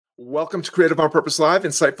Welcome to Creative on Purpose Live,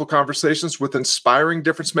 insightful conversations with inspiring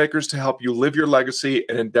difference makers to help you live your legacy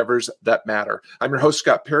and endeavors that matter. I'm your host,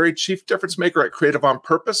 Scott Perry, Chief Difference Maker at Creative on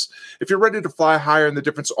Purpose. If you're ready to fly higher in the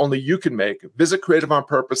difference only you can make, visit Creative on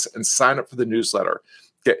Purpose and sign up for the newsletter.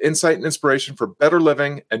 Get insight and inspiration for better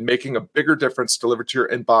living and making a bigger difference delivered to your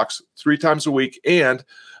inbox 3 times a week and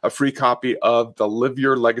a free copy of the Live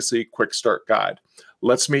Your Legacy Quick Start Guide.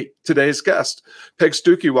 Let's meet today's guest. Peg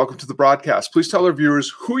Stuckey, welcome to the broadcast. Please tell our viewers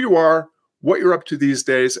who you are, what you're up to these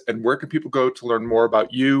days, and where can people go to learn more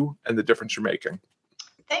about you and the difference you're making.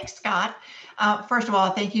 Thanks, Scott. First of all,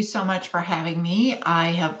 thank you so much for having me. I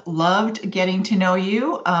have loved getting to know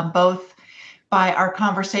you, both by our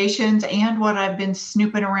conversations and what I've been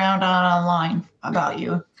snooping around on online about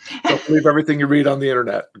you. Don't believe everything you read on the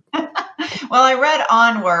internet. Well, I read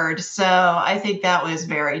Onward, so I think that was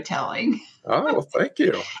very telling. Oh, well, thank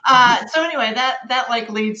you. So anyway, that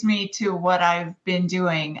leads me to what I've been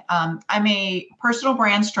doing. I'm a personal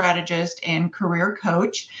brand strategist and career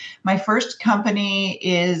coach. My first company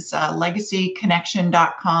is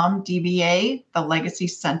legacyconnection.com, DBA, the Legacy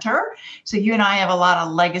Center. So you and I have a lot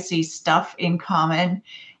of legacy stuff in common.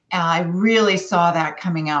 I really saw that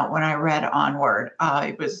coming out when I read Onward.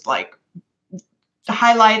 It was like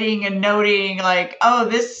highlighting and noting like, oh,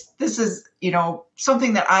 this is,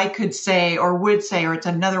 something that I could say or would say, or it's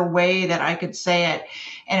another way that I could say it.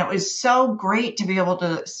 And it was so great to be able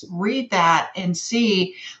to read that and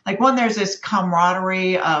see, like, one, there's this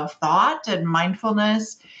camaraderie of thought and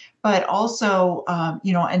mindfulness, but also,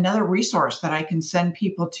 another resource that I can send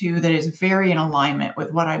people to that is very in alignment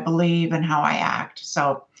with what I believe and how I act.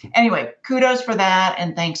 So anyway, kudos for that.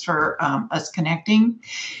 And thanks for us connecting.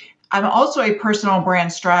 I'm also a personal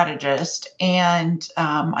brand strategist, and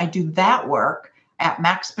I do that work at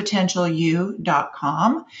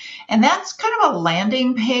maxpotentialyou.com. And that's kind of a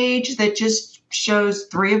landing page that just shows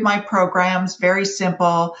 3 of my programs, very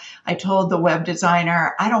simple. I told the web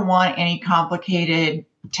designer, I don't want any complicated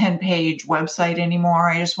 10-page website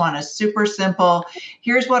anymore. I just want a super simple,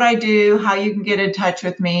 here's what I do, how you can get in touch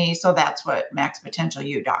with me. So that's what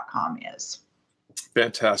maxpotentialyou.com is.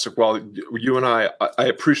 Fantastic. Well, you and I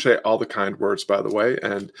appreciate all the kind words, by the way,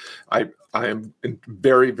 and I am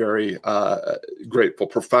very, very grateful,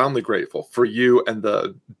 profoundly grateful for you and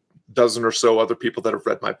the dozen or so other people that have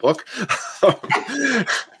read my book.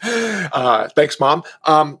 Thanks, Mom.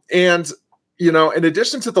 And, in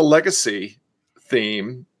addition to the legacy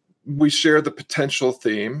theme, we share the potential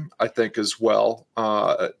theme, I think, as well.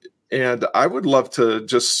 And I would love to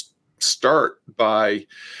just start by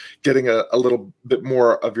getting a little bit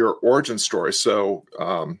more of your origin story. So,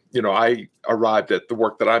 I arrived at the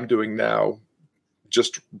work that I'm doing now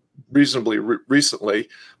just reasonably recently.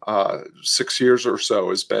 6 years or so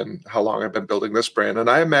has been how long I've been building this brand. And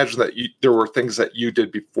I imagine that there were things that you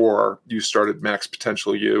did before you started Max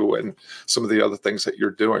Potential You and some of the other things that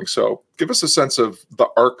you're doing. So give us a sense of the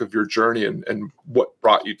arc of your journey and what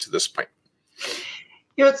brought you to this point.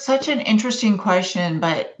 It's such an interesting question,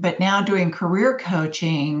 but now doing career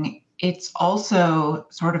coaching, it's also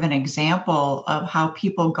sort of an example of how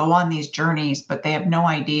people go on these journeys, but they have no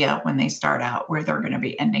idea when they start out where they're going to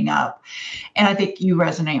be ending up. And I think you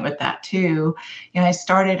resonate with that too. I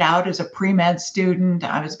started out as a pre-med student.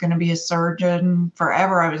 I was going to be a surgeon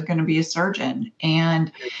forever. I was going to be a surgeon,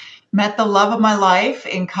 and met the love of my life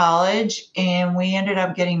in college, and we ended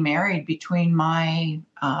up getting married between my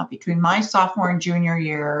sophomore and junior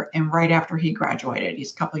year and right after he graduated.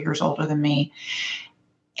 He's a couple of years older than me.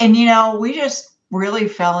 And, we just really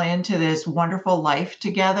fell into this wonderful life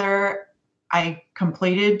together. I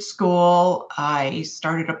completed school. I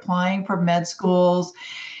started applying for med schools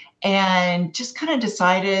and just kind of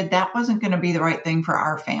decided that wasn't going to be the right thing for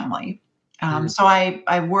our family. So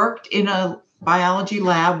I worked in a biology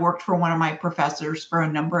lab, worked for one of my professors for a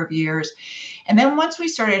number of years. And then once we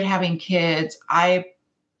started having kids, I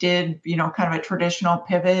did, kind of a traditional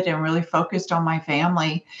pivot and really focused on my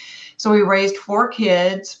family. So we raised 4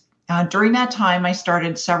 kids. During that time, I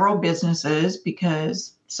started several businesses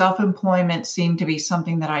because self-employment seemed to be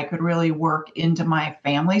something that I could really work into my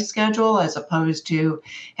family schedule as opposed to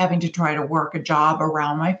having to try to work a job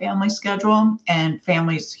around my family schedule. And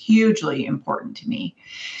family's hugely important to me.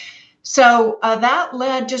 So that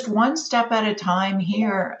led just one step at a time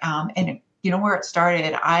here. And where it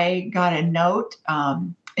started, I got a note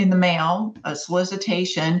in the mail, a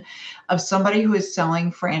solicitation of somebody who is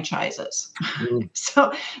selling franchises.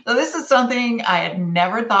 So this is something I had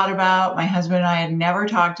never thought about. My husband and I had never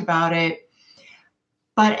talked about it.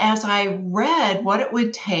 But as I read what it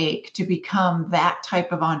would take to become that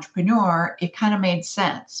type of entrepreneur, it kind of made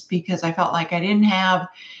sense because I felt like I didn't have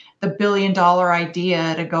the $1 billion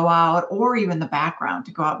idea to go out, or even the background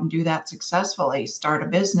to go out and do that successfully, start a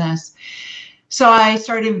business. So I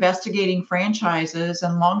started investigating franchises,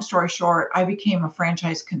 and long story short, I became a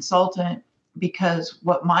franchise consultant because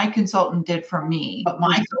what my consultant did for me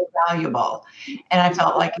was so valuable. And I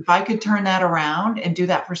felt like if I could turn that around and do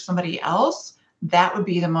that for somebody else, that would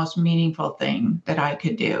be the most meaningful thing that I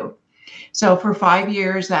could do. So for 5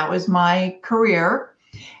 years, that was my career.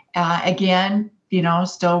 Again,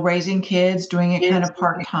 still raising kids, doing it kind of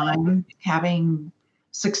part-time, having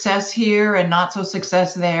success here and not so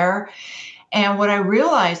success there. And what I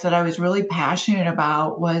realized that I was really passionate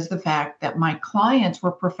about was the fact that my clients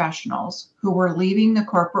were professionals who were leaving the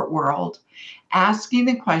corporate world, asking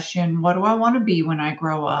the question, what do I want to be when I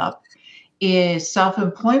grow up? Is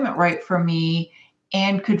self-employment right for me?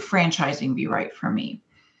 And could franchising be right for me?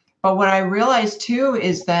 But what I realized too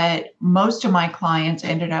is that most of my clients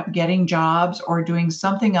ended up getting jobs or doing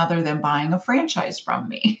something other than buying a franchise from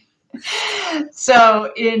me.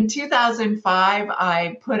 So in 2005,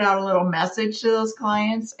 I put out a little message to those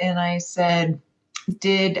clients and I said,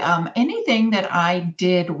 did anything that I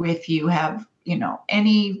did with you have,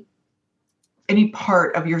 any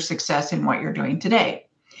part of your success in what you're doing today?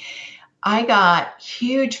 I got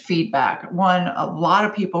huge feedback. A lot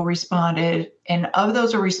of people responded, and of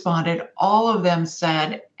those who responded, all of them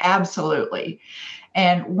said, absolutely.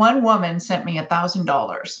 And one woman sent me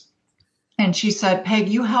 $1,000. And she said, Peg,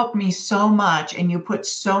 you helped me so much and you put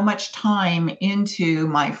so much time into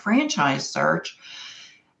my franchise search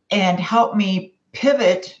and helped me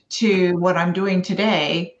pivot to what I'm doing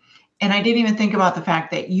today. And I didn't even think about the fact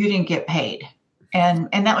that you didn't get paid. And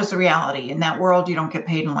that was the reality. In that world, you don't get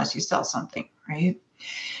paid unless you sell something, right?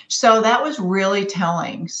 So that was really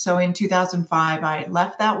telling. So in 2005, I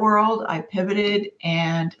left that world, I pivoted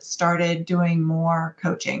and started doing more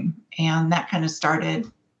coaching. And that kind of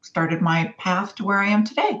started my path to where I am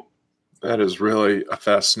today. That is really a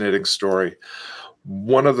fascinating story.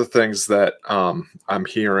 One of the things that I'm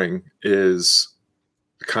hearing is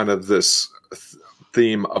kind of this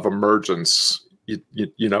theme of emergence.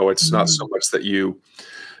 It's not so much that you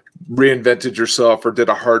reinvented yourself or did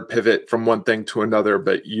a hard pivot from one thing to another,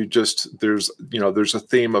 but there's a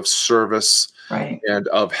theme of service, right, and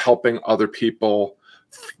of helping other people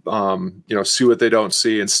see what they don't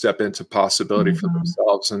see and step into possibility for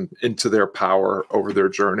themselves and into their power over their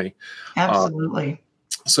journey. Absolutely.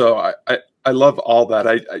 So I love all that.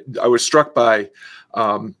 I was struck by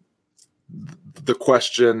the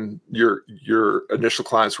question your initial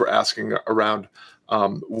clients were asking around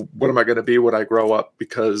what am I going to be when I grow up?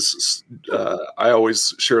 Because I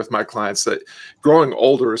always share with my clients that growing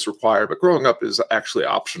older is required, but growing up is actually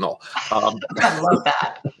optional. I love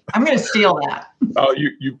that. I'm going to steal that. Oh,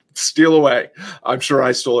 you steal away. I'm sure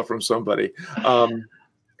I stole it from somebody.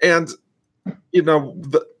 And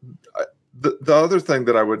the other thing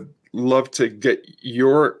that I would love to get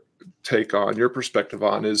your take on, your perspective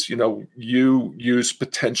on, is you use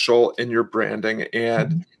potential in your branding,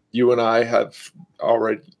 and you and I have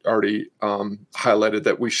already highlighted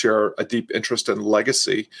that we share a deep interest in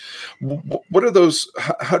legacy. What are those?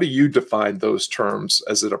 How do you define those terms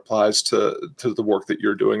as it applies to the work that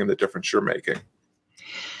you're doing and the difference you're making?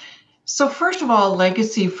 So first of all,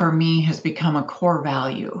 legacy for me has become a core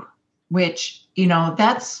value, which,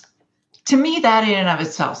 that's, to me, that in and of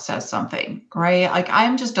itself says something, right? Like,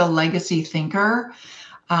 I'm just a legacy thinker.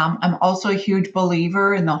 I'm also a huge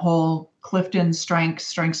believer in the whole Clifton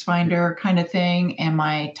StrengthsFinder kind of thing. And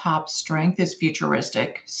my top strength is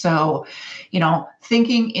futuristic. So,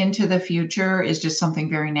 thinking into the future is just something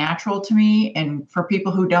very natural to me. And for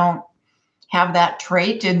people who don't have that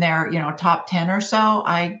trait in their, top 10 or so,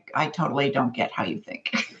 I totally don't get how you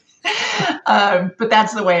think. But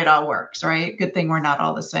that's the way it all works, right? Good thing we're not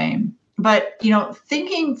all the same. But,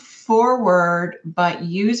 thinking forward, but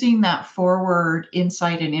using that forward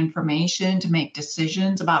insight and information to make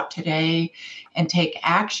decisions about today and take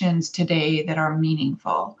actions today that are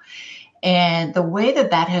meaningful. And the way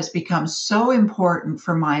that has become so important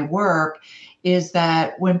for my work is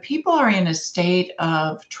that when people are in a state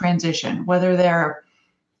of transition, whether they're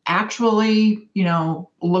actually,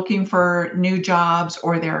 looking for new jobs,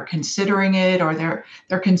 or they're considering it, or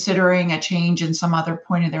they're considering a change in some other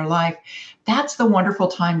point of their life, that's the wonderful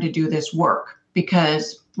time to do this work.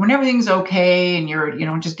 Because when everything's okay and you're,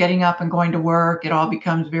 just getting up and going to work, it all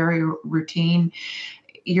becomes very routine.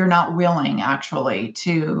 You're not willing actually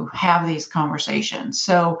to have these conversations.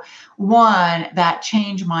 So one, that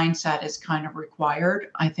change mindset is kind of required,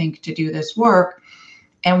 I think, to do this work.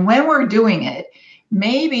 And when we're doing it,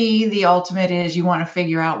 maybe the ultimate is you want to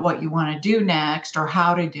figure out what you want to do next, or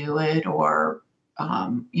how to do it, or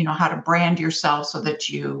how to brand yourself so that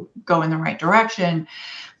you go in the right direction.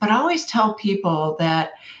 But I always tell people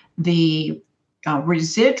that the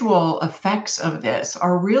residual effects of this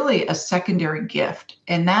are really a secondary gift.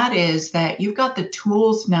 And that is that you've got the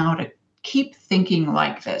tools now to keep thinking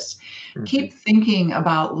like this, keep thinking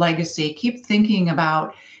about legacy, keep thinking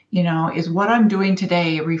about, is what I'm doing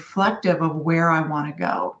today reflective of where I want to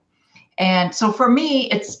go? And so for me,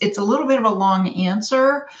 it's a little bit of a long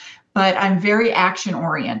answer, but I'm very action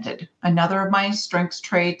oriented. Another of my strengths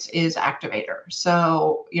traits is activator.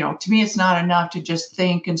 So, to me, it's not enough to just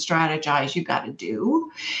think and strategize. You got to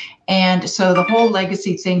do. And so the whole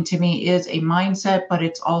legacy thing to me is a mindset, but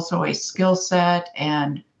it's also a skill set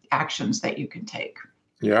and actions that you can take.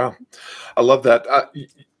 Yeah, I love that.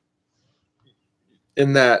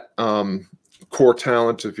 In that core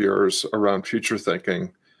talent of yours around future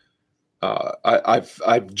thinking,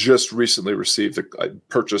 I've just recently I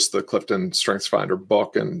purchased the Clifton Strengths Finder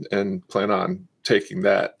book and plan on taking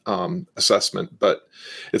that assessment. But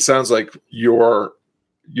it sounds like your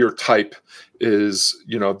type is,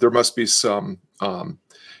 there must be some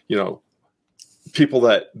people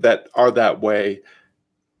that are that way,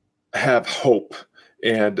 have hope,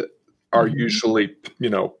 and are usually,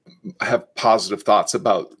 have positive thoughts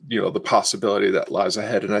about, the possibility that lies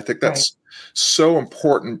ahead. And I think that's so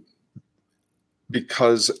important,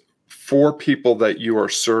 because for people that you are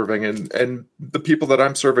serving, and the people that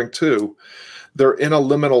I'm serving too, they're in a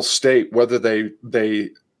liminal state, whether they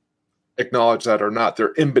acknowledge that or not.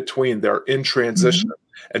 They're in between, they're in transition.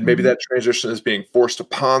 And maybe that transition is being forced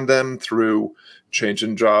upon them through change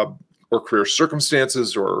in job or career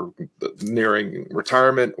circumstances, or nearing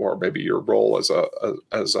retirement, or maybe your role as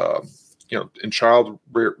in child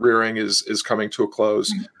rearing is coming to a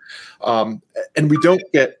close. And we don't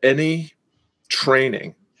get any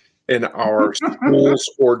training in our schools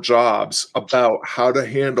or jobs about how to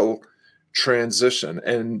handle transition.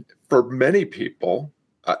 And for many people,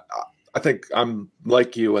 I think I'm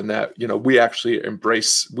like you in that, we actually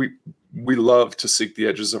we love to seek the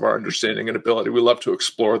edges of our understanding and ability. We love to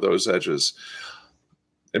explore those edges.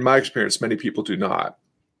 In my experience, many people do not.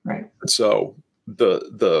 Right. So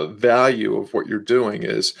the value of what you're doing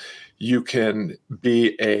is you can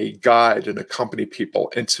be a guide and accompany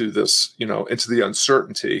people into this, into the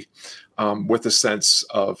uncertainty, with a sense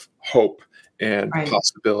of hope and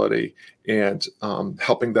possibility, and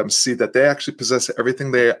helping them see that they actually possess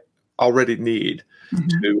everything they already need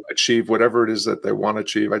to achieve whatever it is that they want to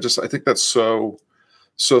achieve. I think that's so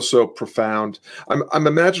profound. I'm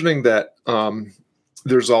imagining that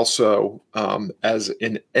there's also, as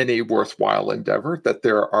in any worthwhile endeavor, that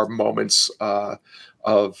there are moments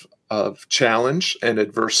of challenge and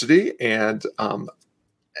adversity. And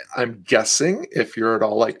I'm guessing, if you're at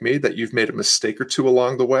all like me, that you've made a mistake or two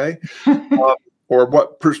along the way, or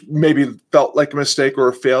what maybe felt like a mistake or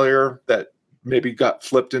a failure that maybe got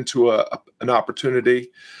flipped into an opportunity,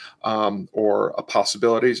 or a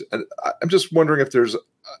possibility. And I'm just wondering if there's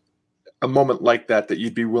a moment like that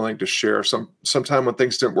you'd be willing to share sometime when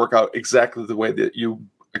things didn't work out exactly the way that you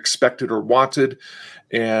expected or wanted,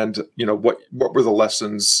 and what were the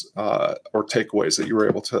lessons or takeaways that you were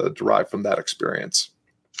able to derive from that experience?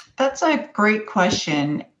 That's a great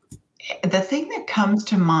question. The thing that comes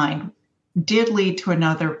to mind did lead to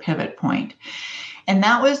another pivot point, and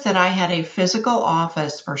that was that I had a physical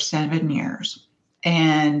office for 7 years,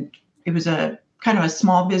 and it was a kind of a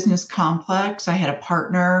small business complex. I had a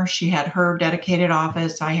partner. She had her dedicated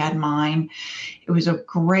office. I had mine. It was a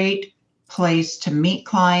great place to meet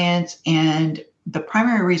clients. And the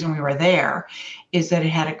primary reason we were there is that it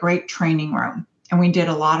had a great training room. And we did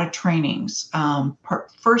a lot of trainings,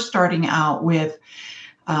 first starting out with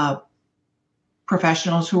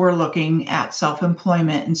professionals who were looking at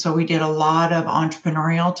self-employment. And so we did a lot of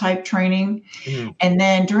entrepreneurial type training. And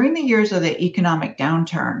then during the years of the economic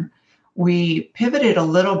downturn, we pivoted a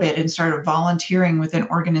little bit and started volunteering with an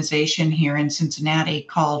organization here in Cincinnati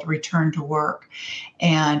called Return to Work.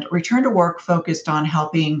 And Return to Work focused on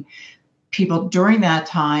helping people during that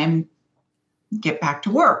time get back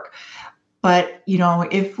to work. But,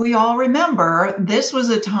 if we all remember, this was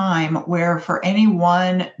a time where for any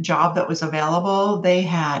one job that was available, they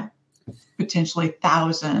had potentially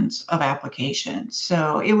thousands of applications.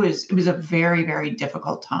 So it was a very, very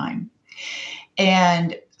difficult time.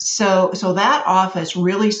 And so that office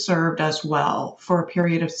really served us well for a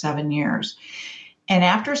period of 7 years. And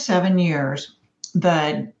after 7 years,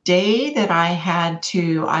 the day that I had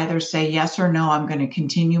to either say yes or no, I'm going to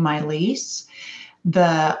continue my lease,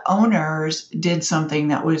 the owners did something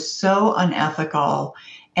that was so unethical,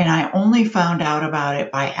 and I only found out about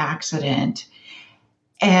it by accident.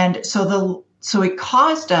 And so so it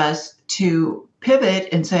caused us to pivot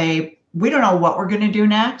and say, we don't know what we're going to do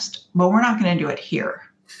next, but we're not going to do it here.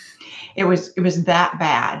 It was that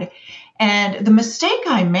bad. And the mistake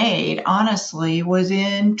I made, honestly, was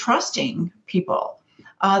in trusting people.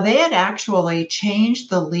 They had actually changed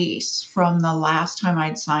the lease from the last time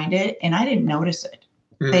I'd signed it, and I didn't notice it.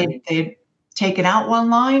 Mm-hmm. They'd taken out one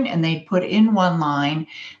line and they'd put in one line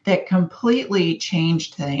that completely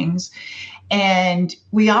changed things. And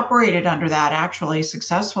we operated under that actually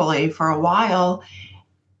successfully for a while.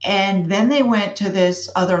 And then they went to this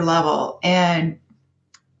other level. And,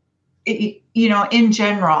 in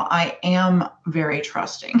general, I am very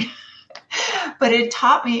trusting. But it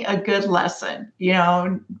taught me a good lesson. You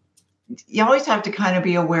always have to kind of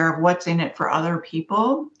be aware of what's in it for other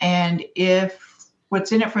people. And if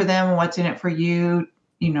what's in it for them and what's in it for you,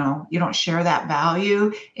 you don't share that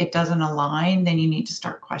value, it doesn't align, then you need to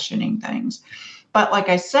start questioning things. But like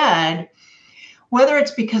I said, whether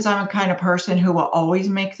it's because I'm a kind of person who will always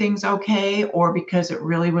make things okay, or because it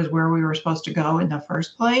really was where we were supposed to go in the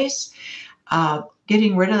first place,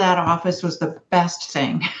 getting rid of that office was the best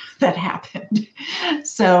thing that happened.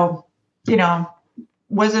 So,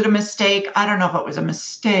 was it a mistake? I don't know if it was a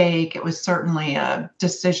mistake. It was certainly a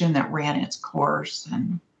decision that ran its course,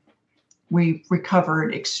 and we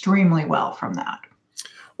recovered extremely well from that.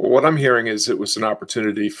 What I'm hearing is it was an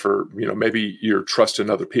opportunity for, maybe your trust in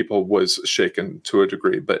other people was shaken to a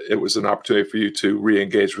degree, but it was an opportunity for you to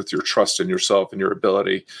re-engage with your trust in yourself and your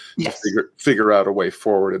ability yes. to figure out a way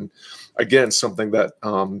forward. And again, something that,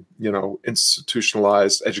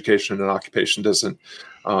 institutionalized education and occupation doesn't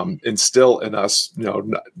instill in us,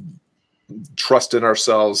 trust in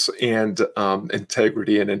ourselves and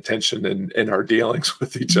integrity and intention in our dealings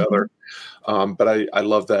with each other. But I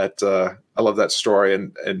love that. I love that story,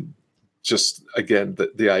 and just again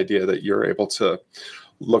the idea that you're able to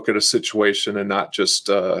look at a situation and not just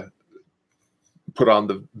put on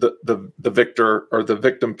the victor or the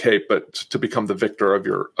victim cape, but to become the victor of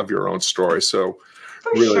your own story. So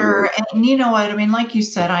for really, sure. And you know what? I mean, like you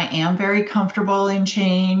said, I am very comfortable in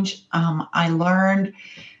change. I learned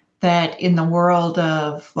that in the world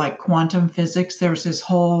of like quantum physics, there's this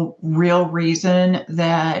whole real reason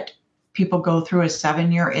that people go through a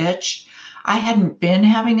 7-year itch. I hadn't been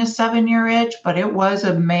having a 7-year itch, but it was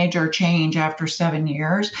a major change after 7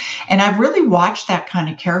 years. And I've really watched that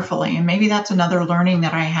kind of carefully. And maybe that's another learning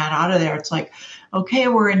that I had out of there. It's like, okay,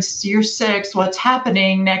 we're in year 6. What's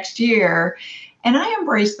happening next year? And I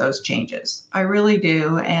embrace those changes. I really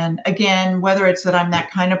do. And again, whether it's that I'm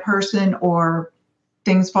that kind of person or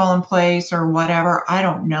things fall in place or whatever, I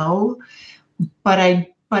don't know. But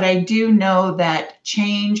I do know that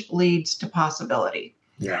change leads to possibility.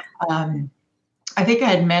 Yeah. I think I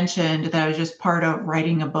had mentioned that I was just part of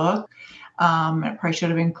writing a book. I probably should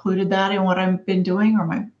have included that in what I've been doing, or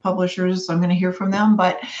my publishers, I'm going to hear from them,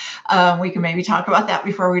 but we can maybe talk about that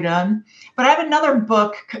before we're done. But I have another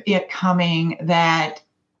book coming that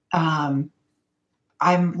I'm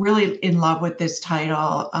really in love with this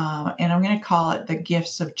title, and I'm going to call it The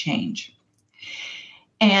Gifts of Change.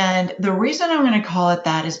 And the reason I'm going to call it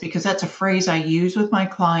that is because that's a phrase I use with my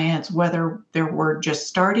clients, whether we're just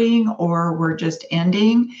starting or we're just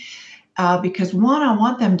ending. Because one, I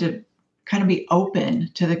want them to kind of be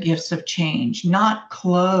open to the gifts of change, not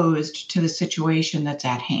closed to the situation that's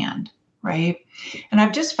at hand, right? And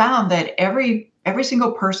I've just found that every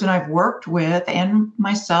single person I've worked with, and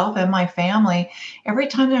myself and my family, every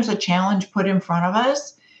time there's a challenge put in front of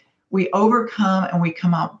us, we overcome and we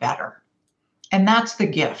come out better. And that's the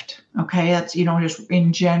gift. Okay. That's, just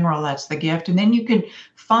in general, that's the gift. And then you can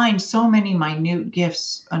find so many minute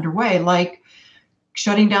gifts underway, like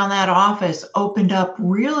shutting down that office opened up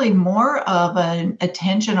really more of an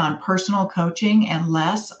attention on personal coaching and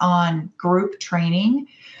less on group training.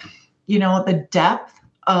 The depth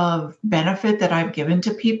of benefit that I've given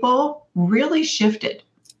to people really shifted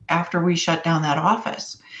after we shut down that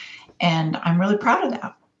office. And I'm really proud of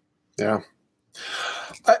that. Yeah.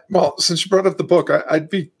 Well, since you brought up the book, I'd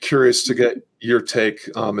be curious to get your take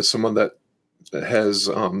as someone that has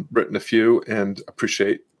written a few and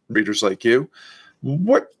appreciate readers like you.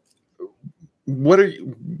 What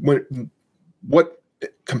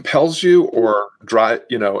compels you or drive?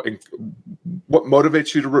 What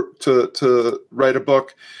motivates you to write a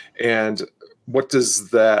book, and what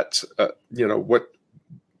does that?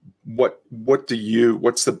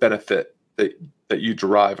 What's the benefit that you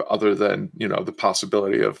derive other than the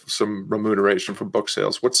possibility of some remuneration from book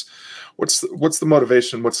sales? What's the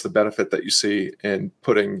motivation? What's the benefit that you see in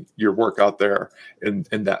putting your work out there in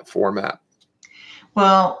that format?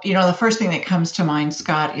 Well, the first thing that comes to mind,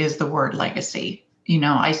 Scott, is the word legacy.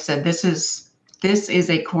 I said this is this is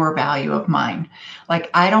a core value of mine. Like,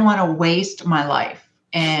 I don't want to waste my life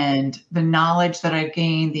and the knowledge that I've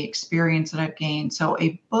gained, the experience that I've gained. So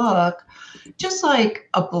a book, just like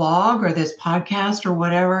a blog or this podcast or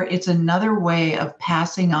whatever, it's another way of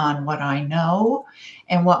passing on what I know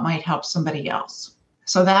and what might help somebody else.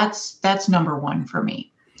 So that's number one for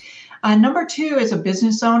me. Number two is a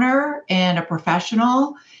business owner and a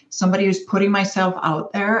professional, somebody who's putting myself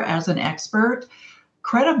out there as an expert.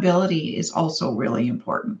 Credibility is also really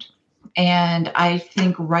important. And I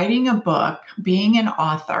think writing a book, being an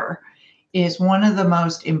author, is one of the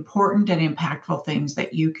most important and impactful things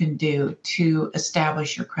that you can do to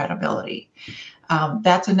establish your credibility.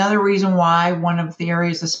 That's another reason why one of the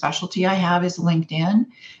areas of specialty I have is LinkedIn,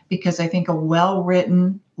 because I think a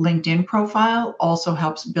well-written LinkedIn profile also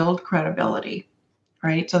helps build credibility,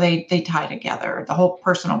 right? So they tie together, the whole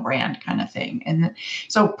personal brand kind of thing. And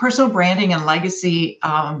so personal branding and legacy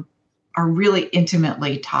are really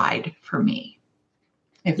intimately tied for me,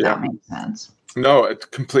 if that makes sense. No,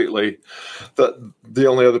 it completely. The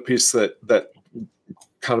only other piece that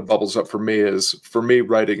kind of bubbles up for me is, for me,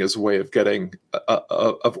 writing is a way of getting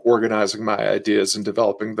of organizing my ideas and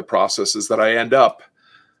developing the processes that I end up.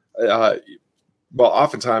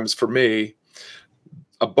 Oftentimes for me,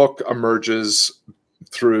 a book emerges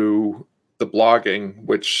through the blogging,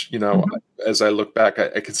 which, as I look back,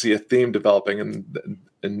 I can see a theme developing,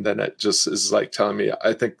 and then it just is like telling me,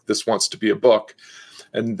 I think this wants to be a book.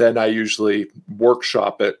 And then I usually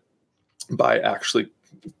workshop it by actually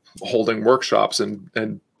holding workshops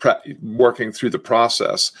and working through the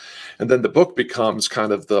process. And then the book becomes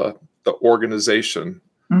kind of the organization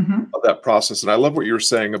of that process. And I love what you were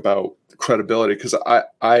saying about credibility, because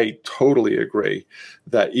I totally agree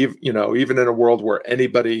that even in a world where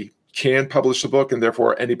anybody can publish a book and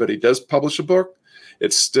therefore anybody does publish a book,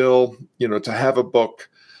 it's still, to have a book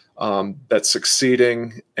that's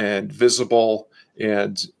succeeding and visible,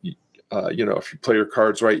 and if you play your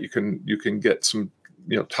cards right, you can get some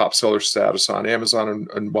top seller status on Amazon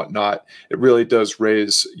and whatnot. It really does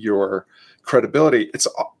raise your credibility. It's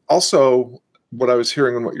also what I was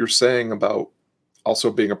hearing and what you're saying about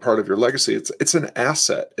also being a part of your legacy. It's an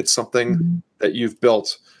asset. It's something that you've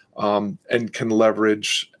built and can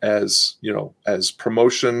leverage as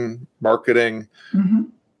promotion, marketing,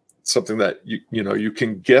 something that you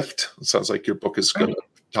can gift. It sounds like your book is going to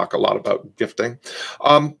talk a lot about gifting.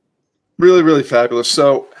 Really, really fabulous.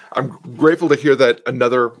 So I'm grateful to hear that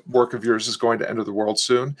another work of yours is going to enter the world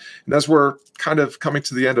soon. And as we're kind of coming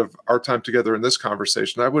to the end of our time together in this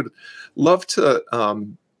conversation, I would love to,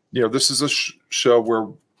 this is a show where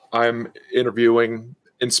I'm interviewing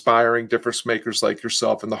inspiring difference makers like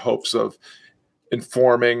yourself in the hopes of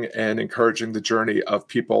informing and encouraging the journey of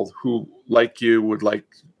people who, like you, would like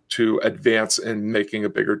to advance in making a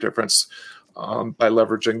bigger difference by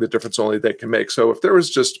leveraging the difference only they can make. So if there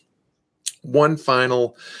was just one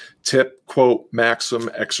final tip, quote, maxim,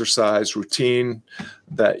 exercise, routine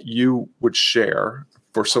that you would share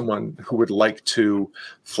for someone who would like to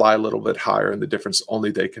fly a little bit higher in the difference only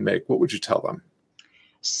they can make, what would you tell them?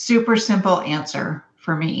 Super simple answer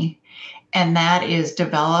for me. And that is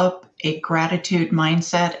develop a gratitude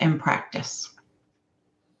mindset and practice.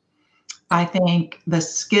 I think the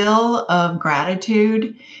skill of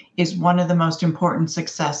gratitude is one of the most important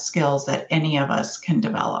success skills that any of us can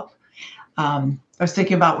develop. I was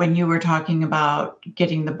thinking about when you were talking about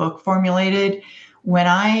getting the book formulated. When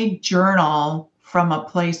I journal from a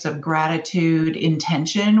place of gratitude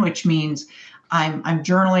intention, which means I'm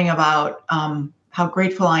journaling about how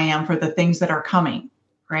grateful I am for the things that are coming,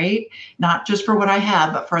 right? Not just for what I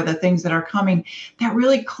have, but for the things that are coming. That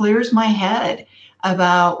really clears my head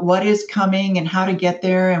about what is coming and how to get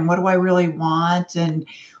there and what do I really want and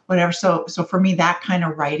whatever. So for me, that kind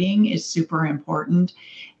of writing is super important.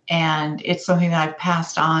 And it's something that I've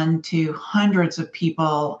passed on to hundreds of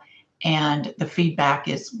people, and the feedback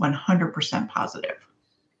is 100% positive.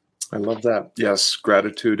 I love that. Yes,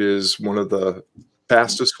 gratitude is one of the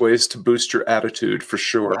fastest ways to boost your attitude, for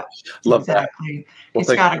sure. Yeah, love exactly. That.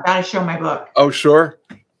 Well, I've got to show my book. Oh, sure.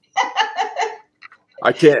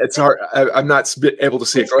 I can't. It's hard. I'm not able to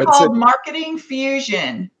see it. It's called Marketing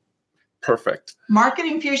Fusion. Perfect.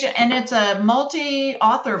 Marketing Fusion, and it's a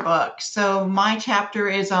multi-author book. So my chapter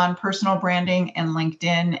is on personal branding and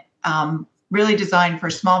LinkedIn, really designed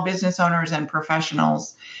for small business owners and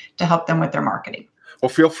professionals to help them with their marketing. Well,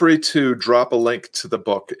 feel free to drop a link to the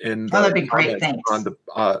book in the that'd be great. Thanks.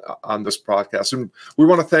 on this podcast. And we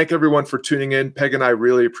want to thank everyone for tuning in. Peg and I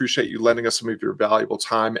really appreciate you lending us some of your valuable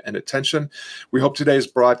time and attention. We hope today's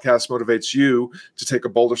broadcast motivates you to take a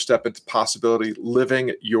bolder step into possibility,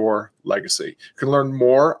 living your legacy. You can learn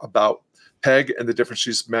more about Peg and the difference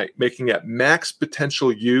she's making at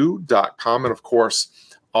maxpotentialu.com. And of course,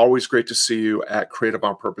 always great to see you at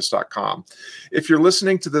creativeonpurpose.com. If you're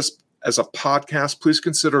listening to this as a podcast, please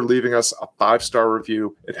consider leaving us a 5-star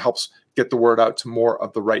review. It helps get the word out to more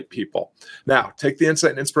of the right people. Now, take the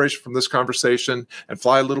insight and inspiration from this conversation and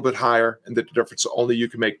fly a little bit higher, and the difference only you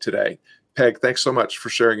can make today. Peg, thanks so much for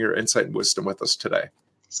sharing your insight and wisdom with us today.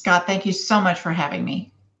 Scott, thank you so much for having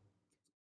me.